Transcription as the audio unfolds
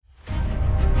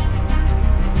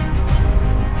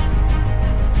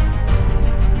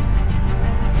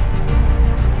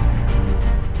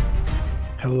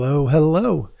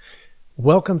Hello.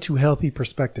 Welcome to Healthy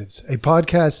Perspectives, a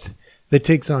podcast that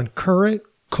takes on current,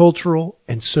 cultural,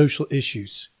 and social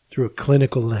issues through a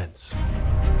clinical lens.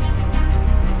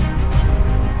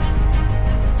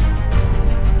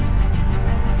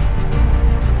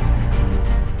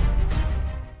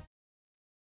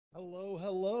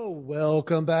 Hello.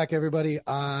 Welcome back, everybody.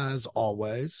 As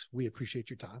always, we appreciate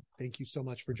your time. Thank you so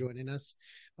much for joining us.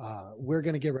 We're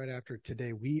going to get right after it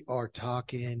today. We are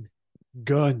talking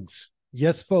guns.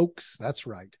 Yes, folks, that's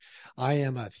right. I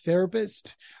am a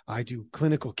therapist. I do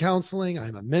clinical counseling.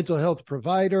 I'm a mental health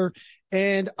provider,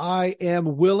 and I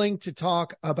am willing to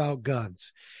talk about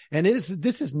guns. And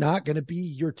this is not going to be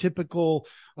your typical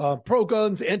pro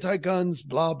guns, anti guns,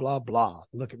 blah, blah, blah.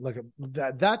 Look at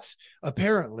that. That's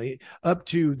apparently up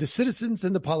to the citizens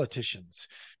and the politicians.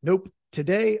 Nope.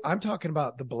 Today, I'm talking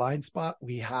about the blind spot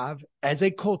we have as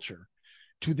a culture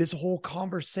to this whole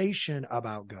conversation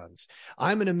about guns.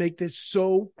 I'm going to make this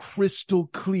so crystal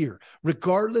clear,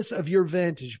 regardless of your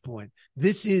vantage point.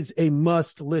 This is a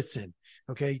must listen.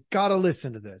 Okay. Got to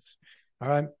listen to this. All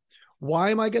right. Why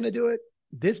am I going to do it?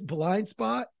 This blind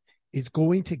spot is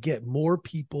going to get more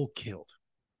people killed.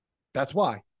 That's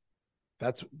why.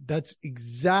 That's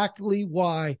exactly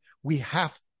why we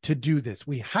have to do this.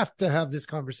 We have to have this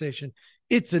conversation.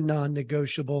 It's a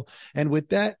non-negotiable. And with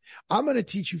that, I'm going to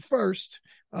teach you first.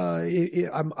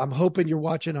 I'm hoping you're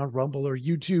watching on Rumble or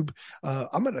YouTube.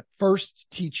 I'm going to first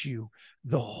teach you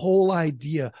the whole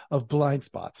idea of blind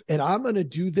spots. And I'm going to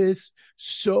do this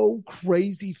so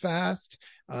crazy fast.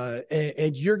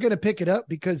 And you're going to pick it up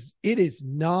because it is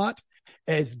not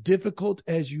as difficult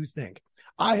as you think.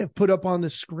 I have put up on the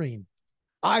screen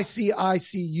I see,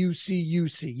 you see.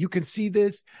 You can see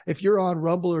this if you're on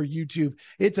Rumble or YouTube.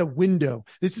 It's a window.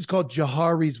 This is called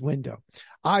Johari's window.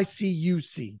 I see, you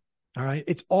see. All right.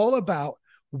 It's all about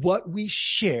what we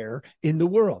share in the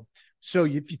world. So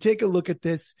if you take a look at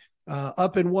this,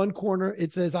 up in one corner,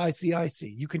 it says, I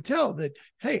see. You can tell that,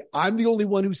 hey, I'm the only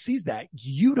one who sees that.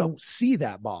 You don't see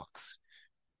that box.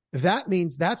 That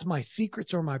means that's my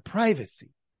secrets or my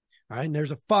privacy. All right. And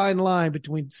there's a fine line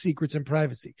between secrets and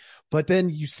privacy. But then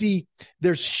you see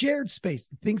there's shared space,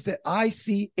 the things that I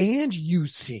see and you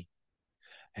see.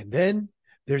 And then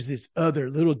there's this other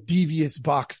little devious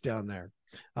box down there.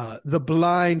 The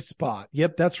blind spot.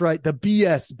 Yep, that's right. The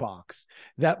BS box.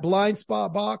 That blind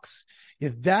spot box,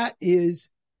 that is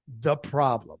the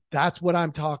problem. That's what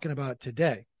I'm talking about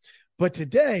today. But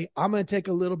today, I'm going to take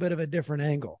a little bit of a different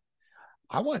angle.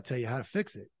 I want to tell you how to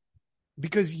fix it.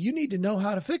 Because you need to know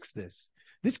how to fix this.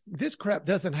 This crap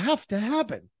doesn't have to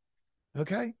happen.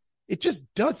 Okay? It just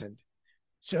doesn't.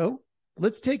 So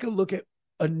let's take a look at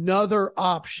another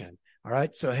option. All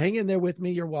right. So hang in there with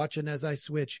me. You're watching as I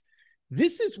switch.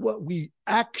 This is what we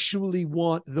actually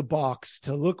want the box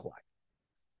to look like.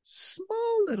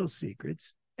 Small little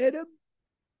secrets and a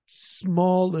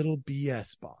small little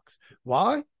BS box.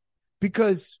 Why?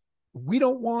 Because we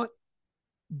don't want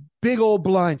big old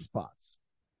blind spots.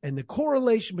 And the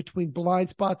correlation between blind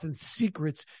spots and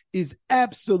secrets is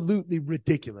absolutely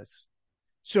ridiculous.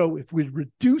 So if we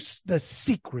reduce the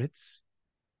secrets,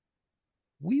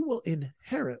 we will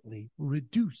inherently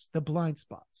reduce the blind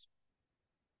spots.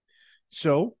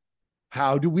 So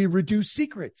how do we reduce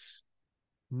secrets?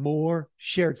 More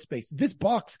shared space. This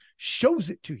box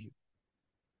shows it to you.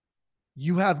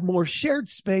 You have more shared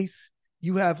space.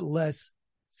 You have less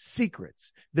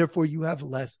secrets. Therefore, you have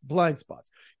less blind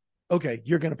spots. Okay,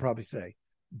 you're going to probably say,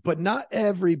 but not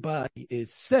everybody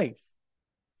is safe.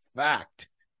 Fact.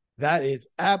 That is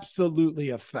absolutely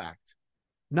a fact.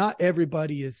 Not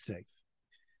everybody is safe.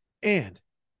 And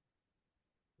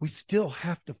we still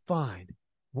have to find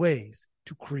ways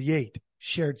to create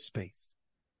shared space.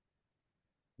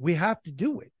 We have to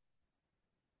do it.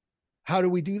 How do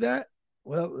we do that?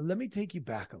 Well, let me take you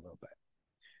back a little bit.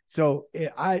 So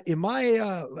in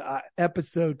my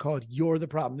episode called You're the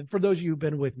Problem, and for those of you who've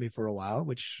been with me for a while,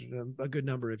 which a good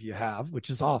number of you have, which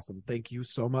is awesome. Thank you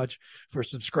so much for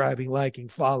subscribing, liking,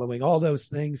 following, all those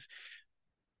things.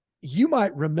 You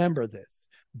might remember this.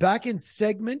 Back in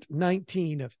segment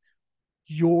 19 of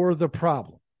You're the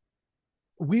Problem,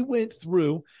 we went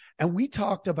through and we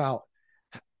talked about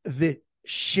the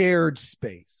shared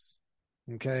space,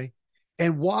 okay,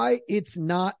 and why it's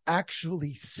not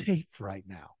actually safe right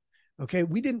now. Okay,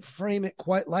 we didn't frame it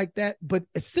quite like that, but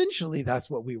essentially that's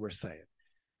what we were saying.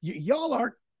 Y'all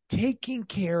aren't taking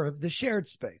care of the shared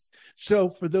space.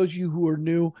 So for those of you who are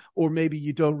new, or maybe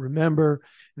you don't remember,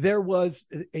 there was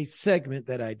a segment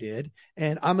that I did,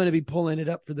 and I'm going to be pulling it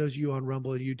up for those of you on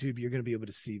Rumble and YouTube. You're going to be able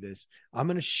to see this. I'm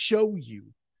going to show you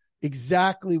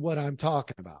exactly what I'm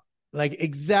talking about. Like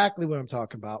exactly what I'm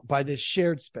talking about by this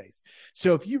shared space.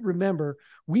 So if you remember,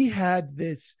 we had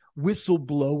this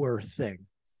whistleblower thing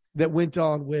that went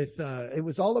on with, it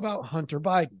was all about Hunter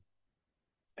Biden.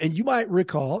 And you might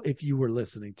recall, if you were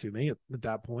listening to me at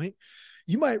that point,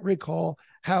 you might recall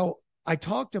how I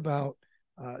talked about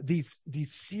these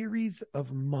series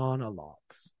of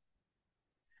monologues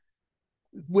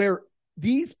where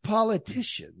these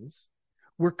politicians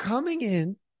were coming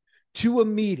in to a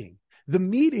meeting. The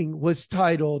meeting was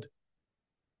titled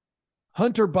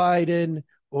Hunter Biden,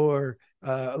 or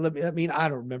I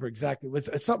don't remember exactly. It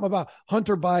was something about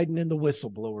Hunter Biden and the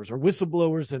whistleblowers, or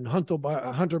whistleblowers and Hunter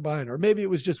Biden, or maybe it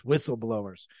was just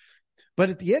whistleblowers. But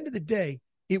at the end of the day,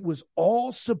 it was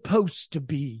all supposed to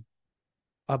be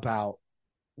about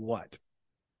what?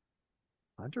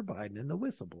 Hunter Biden and the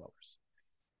whistleblowers.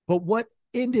 But what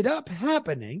ended up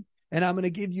happening, and I'm going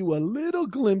to give you a little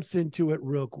glimpse into it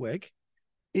real quick,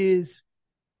 is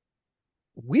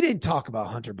we didn't talk about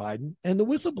Hunter Biden and the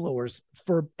whistleblowers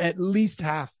for at least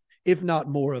half, if not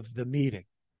more, of the meeting,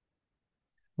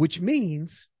 which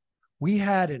means we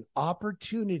had an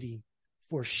opportunity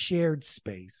for shared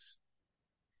space.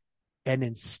 And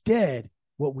instead,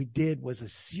 what we did was a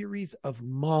series of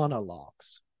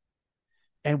monologues.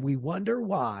 And we wonder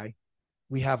why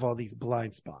we have all these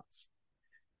blind spots.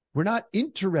 We're not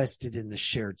interested in the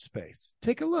shared space.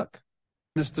 Take a look.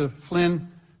 Mr. Flynn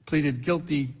pleaded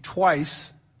guilty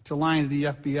twice to lying to the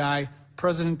FBI.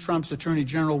 President Trump's Attorney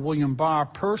General William Barr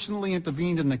personally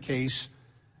intervened in the case,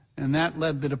 and that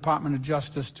led the Department of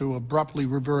Justice to abruptly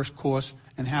reverse course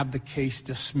and have the case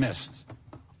dismissed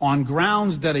on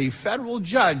grounds that a federal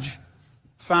judge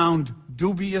found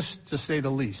dubious, to say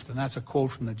the least. And that's a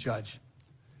quote from the judge.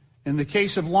 In the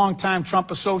case of longtime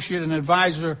Trump associate and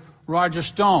advisor Roger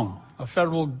Stone, a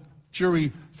federal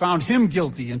jury found him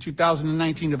guilty in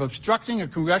 2019 of obstructing a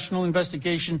congressional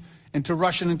investigation into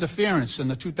Russian interference in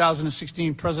the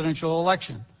 2016 presidential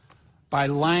election by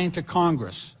lying to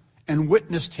Congress and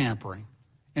witness tampering.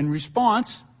 In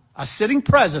response, a sitting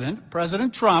president,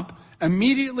 President Trump,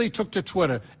 immediately took to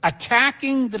Twitter,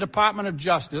 attacking the Department of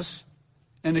Justice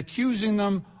and accusing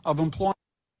them of employing.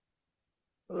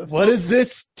 What is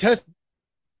this test?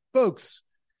 Folks,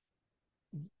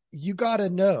 you got to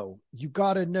know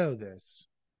this.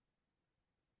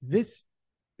 This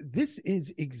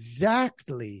is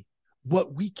exactly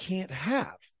what we can't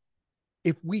have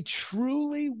if we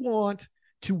truly want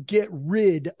to get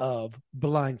rid of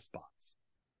blind spots.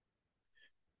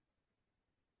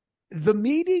 The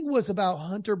meeting was about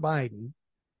Hunter Biden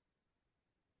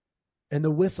and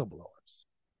the whistleblowers.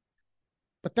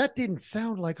 But that didn't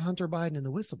sound like Hunter Biden and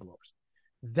the whistleblowers.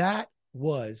 That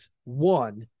was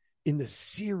one in the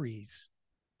series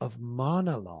of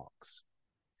monologues.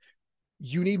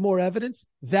 You need more evidence?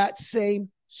 That same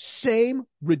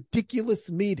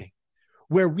ridiculous meeting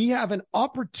where we have an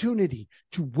opportunity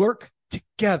to work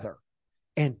together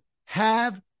and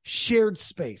have shared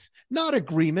space, not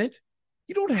agreement.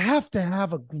 You don't have to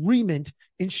have agreement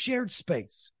in shared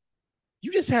space.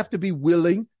 You just have to be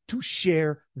willing to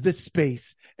share the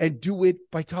space and do it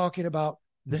by talking about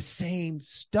the same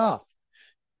stuff.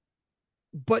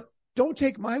 But don't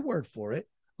take my word for it.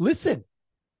 Listen,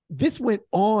 this went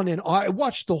on and on. I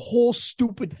watched the whole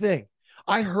stupid thing.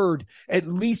 I heard at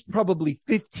least probably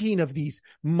 15 of these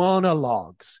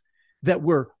monologues that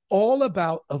were all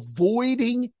about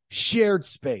avoiding shared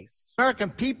space. American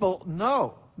people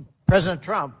know President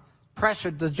Trump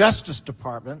pressured the Justice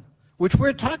Department, which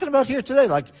we're talking about here today.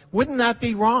 Like, wouldn't that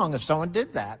be wrong if someone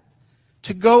did that?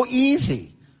 To go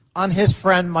easy on his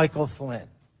friend Michael Flynn.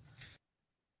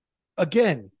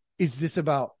 Again, is this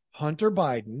about Hunter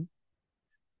Biden,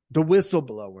 the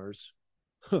whistleblowers?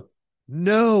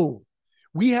 No.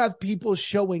 We have people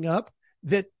showing up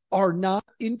that are not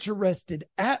interested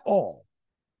at all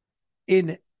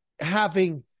in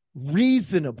having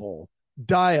reasonable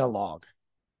dialogue.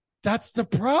 That's the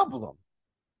problem,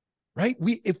 right?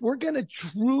 If we're going to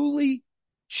truly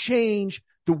change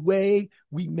the way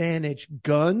we manage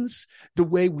guns, the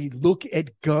way we look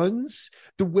at guns,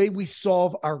 the way we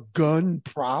solve our gun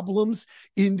problems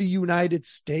in the United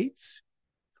States,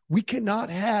 we cannot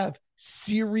have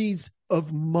series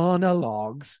of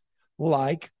monologues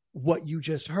like what you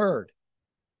just heard.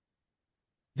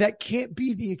 That can't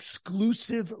be the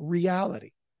exclusive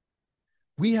reality.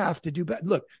 We have to do better.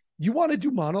 Look, you want to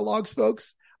do monologues,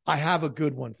 folks? I have a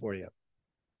good one for you.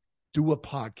 Do a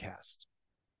podcast.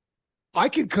 I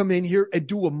can come in here and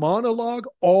do a monologue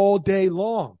all day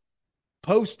long.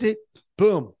 Post it.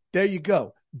 Boom. There you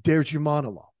go. There's your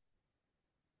monologue.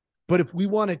 But if we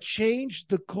want to change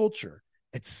the culture,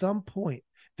 at some point,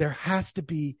 there has to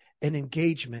be an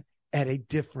engagement at a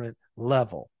different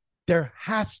level. There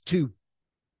has to.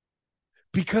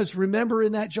 Because remember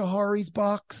in that Johari's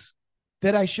box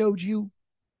that I showed you,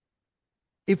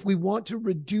 if we want to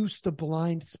reduce the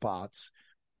blind spots,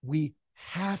 we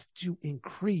have to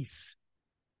increase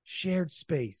shared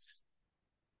space.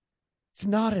 It's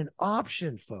not an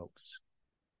option, folks.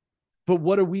 But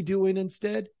what are we doing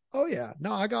instead? Oh, yeah.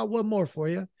 No, I got one more for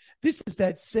you. This is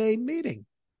that same meeting,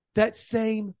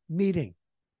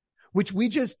 which we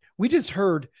just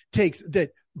heard takes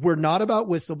that were not about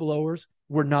whistleblowers.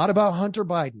 Were not about Hunter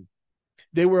Biden.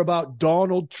 They were about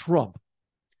Donald Trump,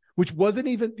 which wasn't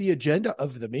even the agenda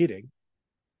of the meeting.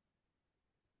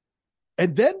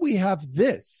 And then we have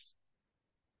this.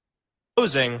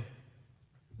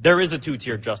 There is a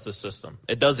two-tier justice system.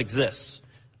 It does exist.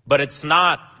 But it's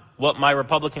not what my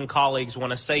Republican colleagues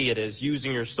want to say it is,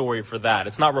 using your story for that.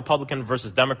 It's not Republican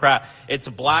versus Democrat. It's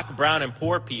black, brown, and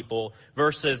poor people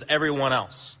versus everyone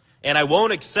else. And I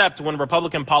won't accept when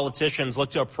Republican politicians look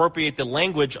to appropriate the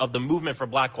language of the movement for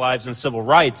black lives and civil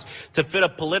rights to fit a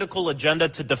political agenda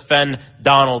to defend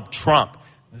Donald Trump.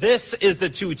 This is the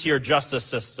two-tier justice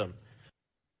system.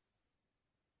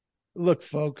 Look,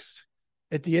 folks,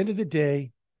 at the end of the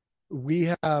day, we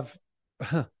have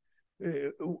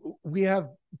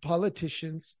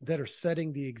politicians that are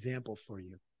setting the example for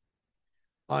you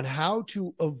on how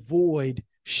to avoid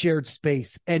shared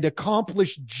space and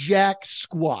accomplish jack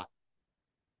squat.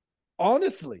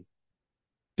 Honestly,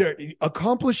 they're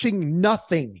accomplishing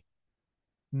nothing.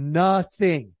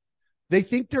 They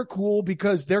think they're cool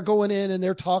because they're going in and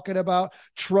they're talking about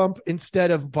Trump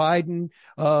instead of Biden,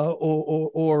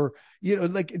 or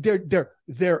like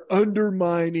they're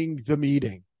undermining the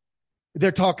meeting.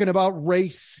 They're talking about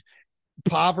race,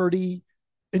 poverty,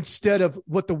 instead of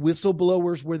what the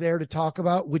whistleblowers were there to talk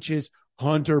about, which is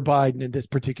Hunter Biden in this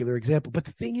particular example. But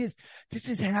the thing is, this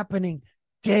is happening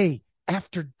day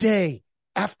after day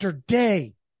after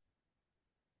day.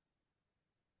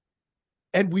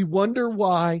 And we wonder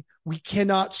why we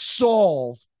cannot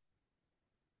solve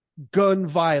gun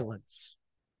violence.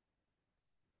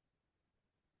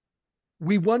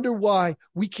 We wonder why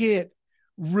we can't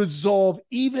resolve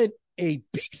even a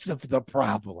piece of the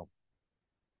problem.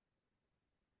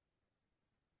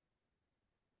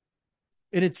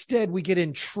 And instead, we get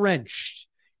entrenched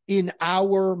in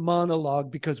our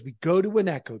monologue because we go to an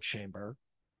echo chamber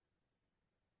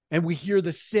and we hear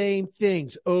the same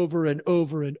things over and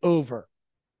over and over.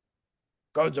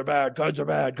 Guns are bad, guns are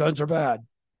bad, guns are bad.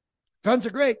 Guns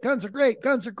are great, guns are great,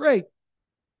 guns are great.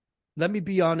 Let me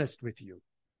be honest with you.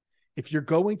 If you're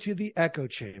going to the echo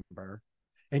chamber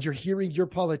and you're hearing your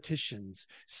politicians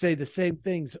say the same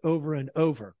things over and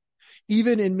over,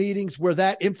 even in meetings where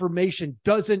that information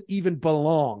doesn't even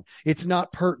belong, it's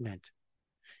not pertinent,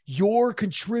 you're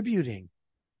contributing.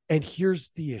 And here's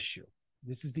the issue.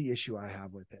 This is the issue I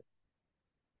have with it.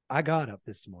 I got up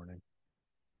this morning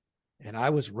and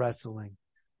I was wrestling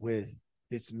with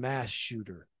this mass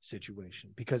shooter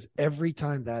situation because every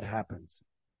time that happens,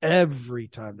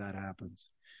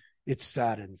 it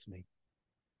saddens me.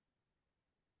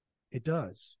 It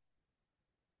does.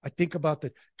 I think about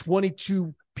the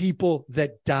 22 people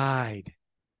that died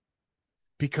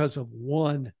because of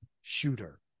one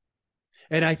shooter.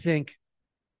 And I think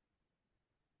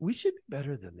we should be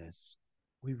better than this.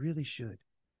 We really should.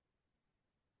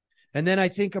 And then I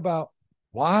think about,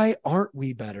 why aren't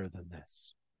we better than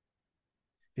this?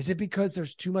 Is it because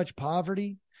there's too much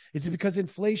poverty? Is it because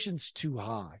inflation's too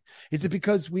high? Is it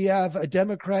because we have a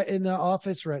Democrat in the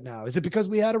office right now? Is it because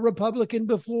we had a Republican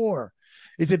before?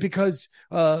 Is it because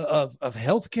of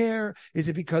healthcare? Is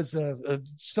it because of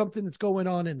something that's going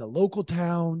on in the local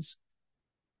towns?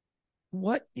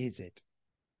 What is it?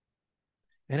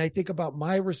 And I think about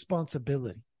my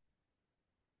responsibility.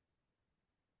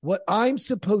 What I'm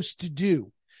supposed to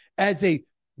do as a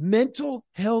mental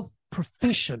health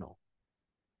professional.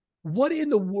 What in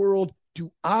the world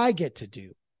do I get to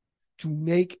do to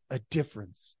make a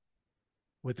difference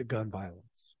with the gun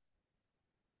violence?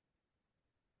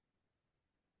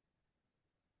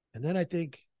 And then I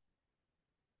think,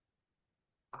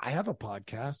 I have a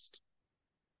podcast.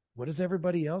 What does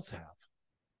everybody else have?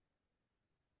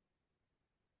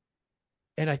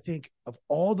 And I think of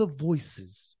all the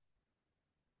voices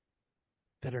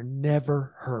that are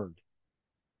never heard.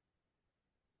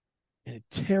 And it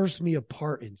tears me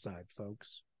apart inside,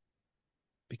 folks,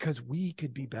 because we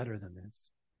could be better than this.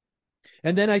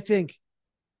 And then I think,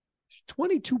 there's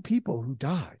 22 people who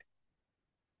died.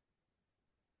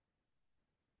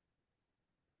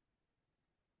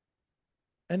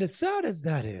 And as sad as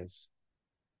that is,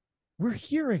 we're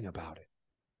hearing about it.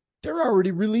 They're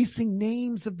already releasing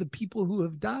names of the people who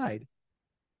have died.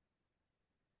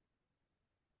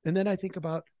 And then I think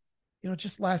about,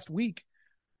 just last week,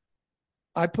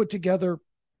 I put together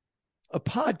a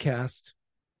podcast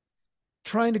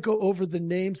trying to go over the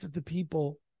names of the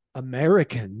people,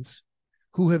 Americans,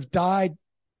 who have died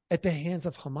at the hands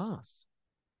of Hamas.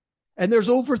 And there's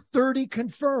over 30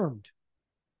 confirmed.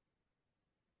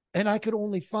 And I could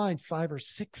only find 5 or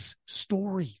 6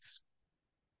 stories.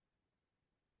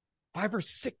 5 or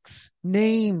 6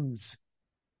 names.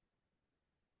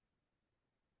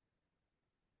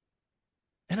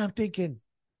 And I'm thinking,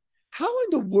 how in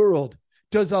the world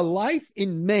does a life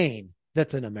in Maine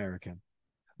that's an American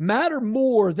matter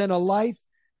more than a life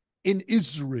in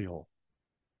Israel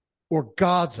or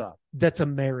Gaza that's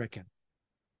American?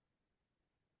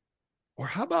 Or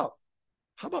how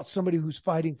about somebody who's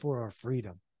fighting for our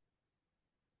freedom?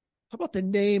 How about the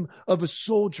name of a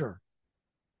soldier,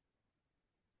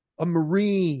 a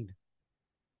Marine,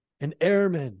 an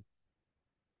airman,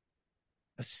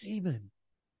 a seaman,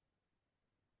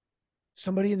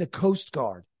 somebody in the Coast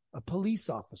Guard, a police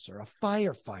officer, a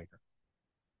firefighter,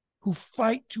 who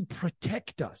fight to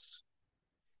protect us,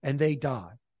 and they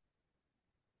die?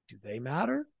 Do they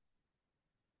matter?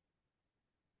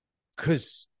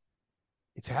 Because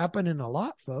it's happening a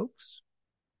lot, folks.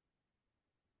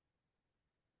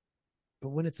 But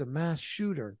when it's a mass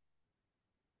shooter,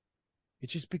 it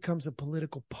just becomes a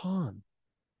political pawn.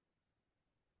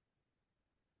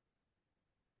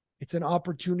 It's an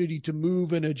opportunity to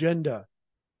move an agenda.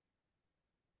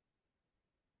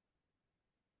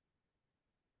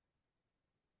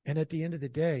 And at the end of the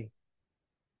day,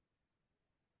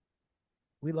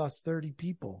 we lost 30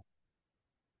 people,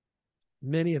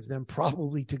 many of them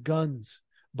probably to guns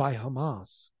by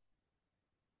Hamas.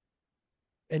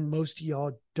 And most of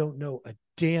y'all don't know a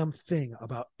damn thing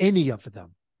about any of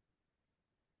them.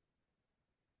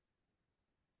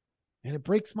 And it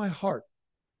breaks my heart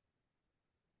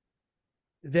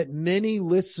that many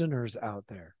listeners out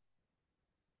there,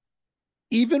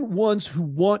 even ones who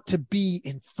want to be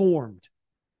informed,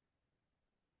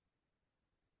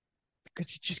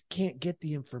 because you just can't get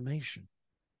the information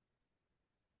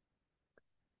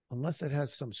unless it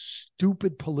has some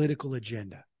stupid political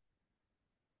agenda.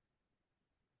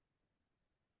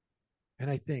 And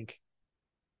I think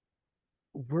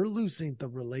we're losing the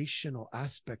relational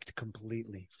aspect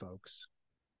completely, folks.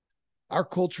 Our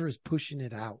culture is pushing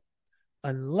it out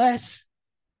unless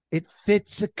it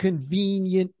fits a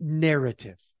convenient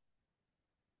narrative.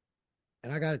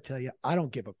 And I got to tell you, I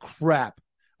don't give a crap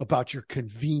about your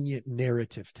convenient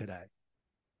narrative today.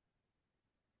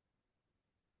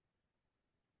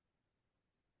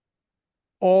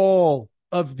 All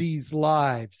of these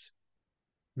lives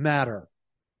matter.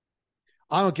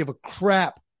 I don't give a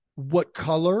crap what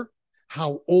color,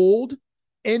 how old,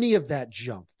 any of that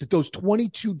junk that those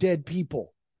 22 dead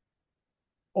people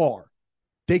are.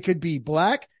 They could be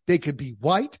black. They could be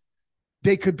white.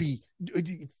 They could be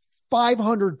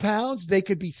 500 pounds. They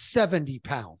could be 70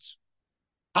 pounds.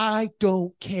 I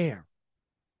don't care.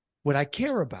 What I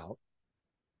care about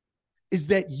is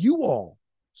that you all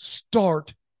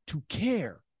start to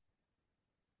care.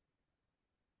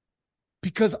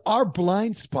 Because our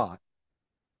blind spot,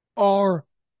 our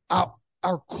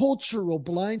cultural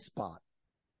blind spot,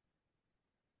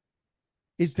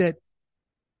 is that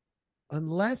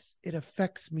unless it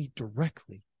affects me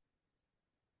directly,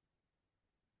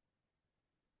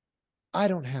 I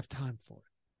don't have time for it.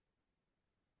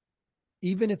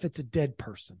 Even if it's a dead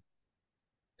person.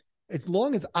 As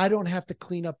long as I don't have to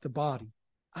clean up the body,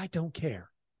 I don't care.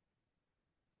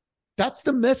 That's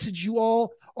the message you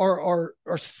all are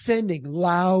sending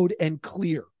loud and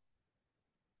clear.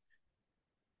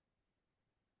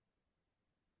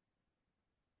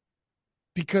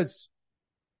 Because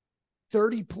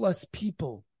 30 plus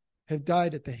people have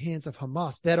died at the hands of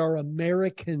Hamas that are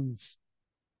Americans.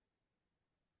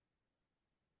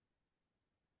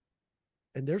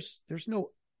 And there's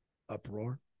no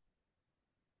uproar.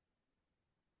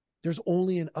 There's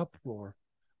only an uproar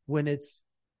when it's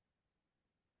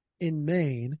in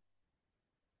Maine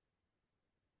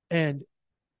and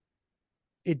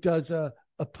it does a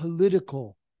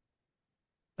political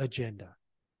agenda.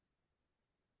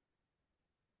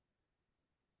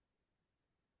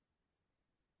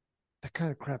 That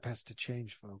kind of crap has to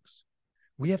change, folks.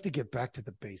 We have to get back to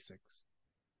the basics.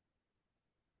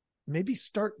 Maybe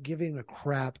start giving a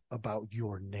crap about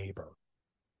your neighbor.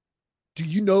 Do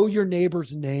you know your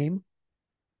neighbor's name?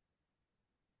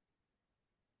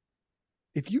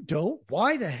 If you don't,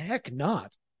 why the heck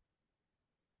not?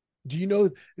 Do you know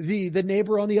the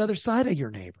neighbor on the other side of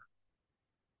your neighbor?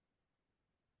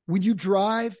 When you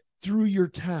drive through your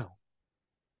town,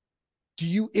 Do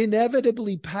you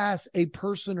inevitably pass a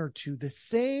person or two, the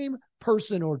same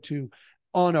person or two,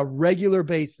 on a regular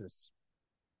basis?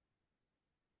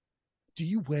 Do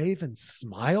you wave and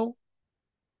smile?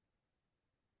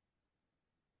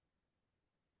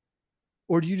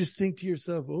 Or do you just think to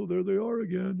yourself, oh, there they are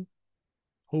again.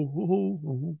 Ho, ho, ho,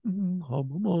 ho, hum,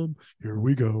 hum, hum. Here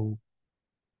we go.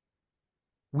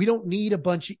 We don't need a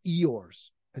bunch of Eeyores,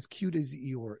 as cute as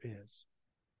Eeyore is.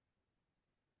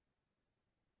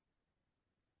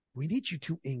 We need you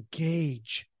to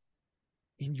engage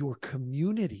in your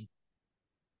community.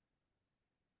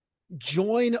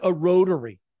 Join a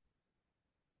Rotary.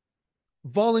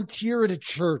 Volunteer at a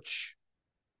church.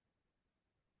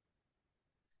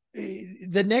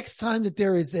 The next time that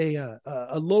there is a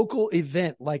local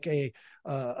event like a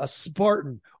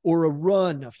Spartan or a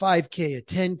run, a 5K, a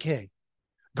 10K,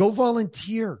 go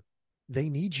volunteer. They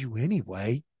need you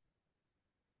anyway.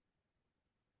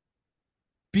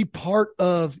 Be part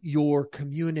of your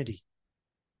community.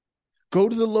 Go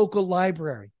to the local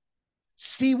library.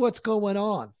 See what's going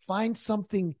on. Find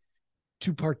something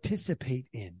to participate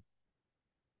in.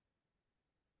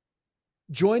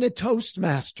 Join a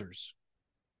Toastmasters.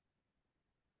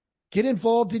 Get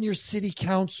involved in your city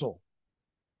council,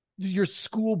 your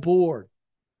school board.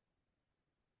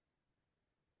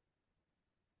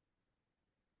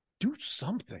 Do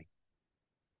something.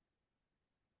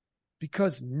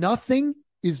 Because nothing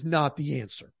is not the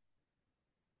answer.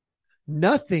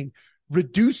 Nothing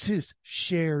reduces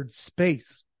shared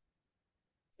space.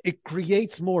 It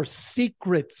creates more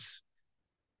secrets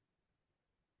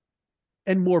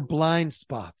and more blind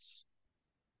spots.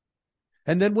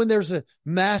 And then when there's a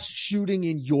mass shooting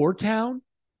in your town,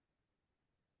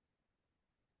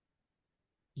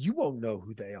 you won't know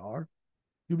who they are.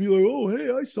 You'll be like, oh,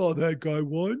 hey, I saw that guy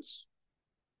once.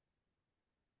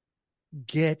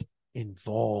 Get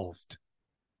involved.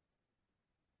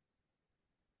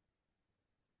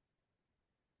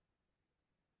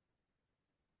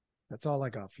 That's all I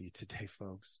got for you today,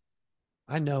 folks.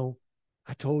 I know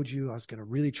I told you I was going to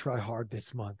really try hard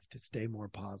this month to stay more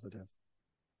positive.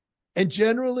 And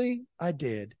generally, I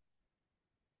did.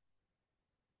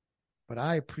 But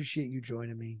I appreciate you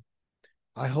joining me.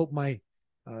 I hope my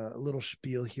little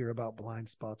spiel here about blind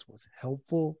spots was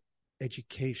helpful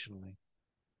educationally.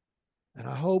 And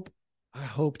I hope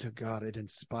to God it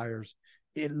inspires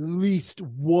at least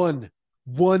one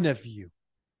of you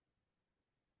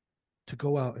to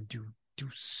go out and do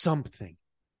something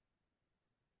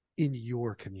in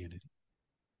your community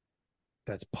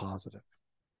that's positive.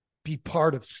 Be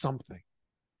part of something.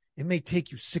 It may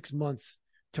take you 6 months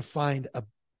to find a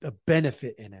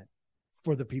benefit in it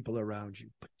for the people around you,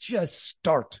 but just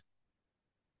start.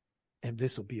 And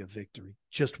this will be a victory.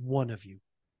 Just one of you.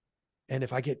 And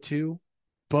if I get 2,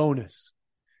 bonus.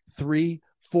 3,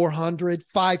 400,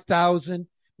 5,000,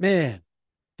 man,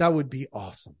 that would be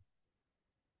awesome.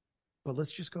 But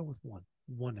let's just go with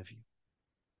one of you.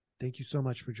 Thank you so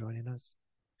much for joining us.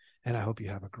 And I hope you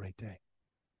have a great day.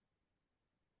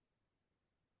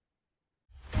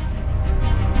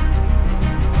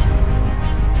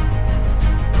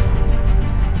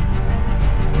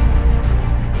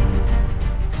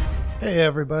 Hey,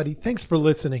 everybody. Thanks for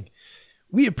listening.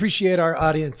 We appreciate our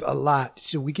audience a lot,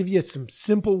 so we give you some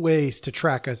simple ways to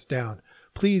track us down.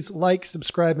 Please like,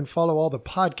 subscribe, and follow all the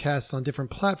podcasts on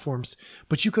different platforms,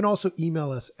 but you can also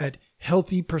email us at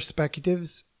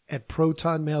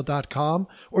healthyperspectives@protonmail.com,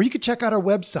 or you can check out our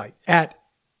website at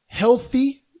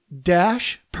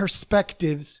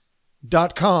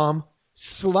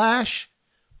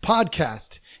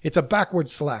healthy-perspectives.com/podcast. It's a backward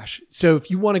slash. So if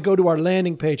you want to go to our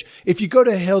landing page, if you go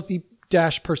to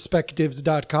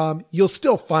healthy-perspectives.com, you'll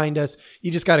still find us.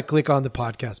 You just got to click on the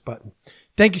podcast button.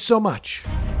 Thank you so much.